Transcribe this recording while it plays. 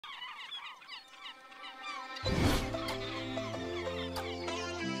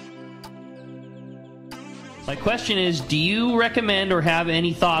My question is, do you recommend or have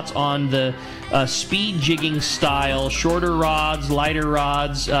any thoughts on the speed jigging style, shorter rods, lighter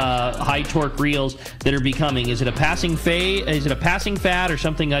rods, high torque reels that are becoming? Is it a passing fad or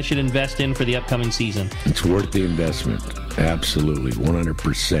something I should invest in for the upcoming season? It's worth the investment. Absolutely,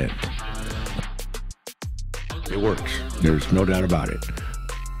 100%. It works. There's no doubt about it.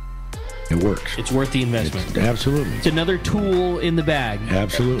 It works. It's worth the investment. Absolutely. It's another tool in the bag.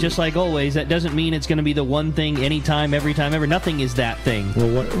 Absolutely. Just like always, that doesn't mean it's going to be the one thing anytime, every time, ever. Nothing is that thing.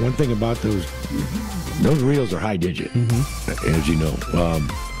 Well, one thing about those reels are high digit, as you know.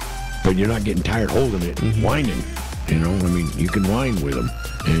 But you're not getting tired holding it, winding. You know, I mean, you can wind with them,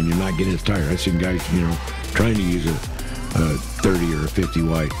 and you're not getting as tired. I've seen guys, trying to use a 30 or a 50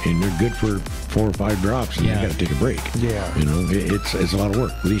 white, and they're good for 4 or 5 drops, and you got to take a break. Yeah. It's a lot of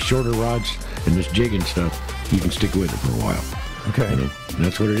work. With these shorter rods and this jigging stuff, you can stick with it for a while. Okay.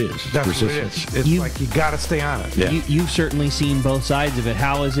 That's what it is. It's That's persistence. what it is. It's like you got to stay on it. Yeah. You've certainly seen both sides of it.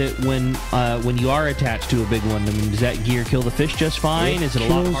 How is it when you are attached to a big one? I mean, does that gear kill the fish just fine? Is it a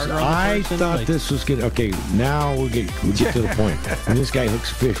lot harder on the person? I thought this was good. Okay, now we get to the point. When this guy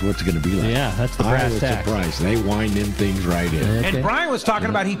hooks a fish, what's it going to be like? Yeah, that's the brass tacks. I was surprised. They wind them things right in. Okay. And Brian was talking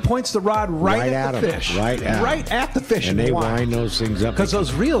about he points the rod right at the fish. Right at the fish. And they wind those things up. Because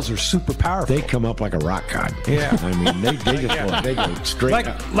those reels are super powerful. They come up like a rock cod. Yeah. I mean, they just they go straight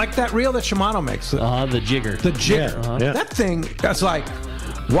up. Like that reel that Shimano makes. The jigger. The jigger. Yeah. That thing, that's like,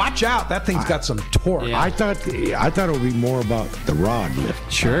 watch out. That thing's got some torque. Yeah. I thought it would be more about the rod lift.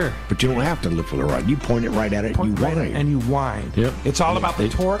 Sure. But you don't have to lift with a rod. You point it right at it and you wind. And you wind. Yep. It's all about the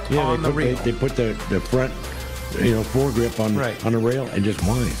torque on the reel. They put the front foregrip on the rail and just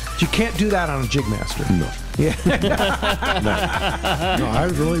wind. You can't do that on a jig master. No. Yeah. No, I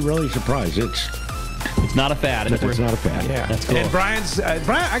was really surprised. It's not a fad. It's not a fad. Yeah. That's cool. And Brian,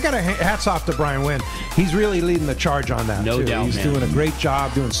 I got a hats off to Brian Wynn. He's really leading the charge on that. No too. doubt, He's man. doing a great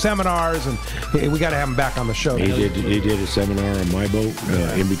job doing seminars, and we got to have him back on the show. He did a seminar on my boat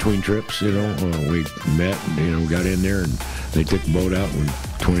in between trips. We met. We got in there and they took the boat out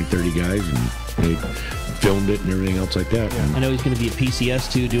with 20, 30 guys and they filmed it and everything else like that. I know he's going to be at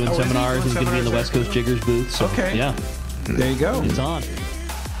PCS too, doing seminars. He's going to be in the West Coast Jiggers booth. So, Okay. Yeah. There you go. It's on.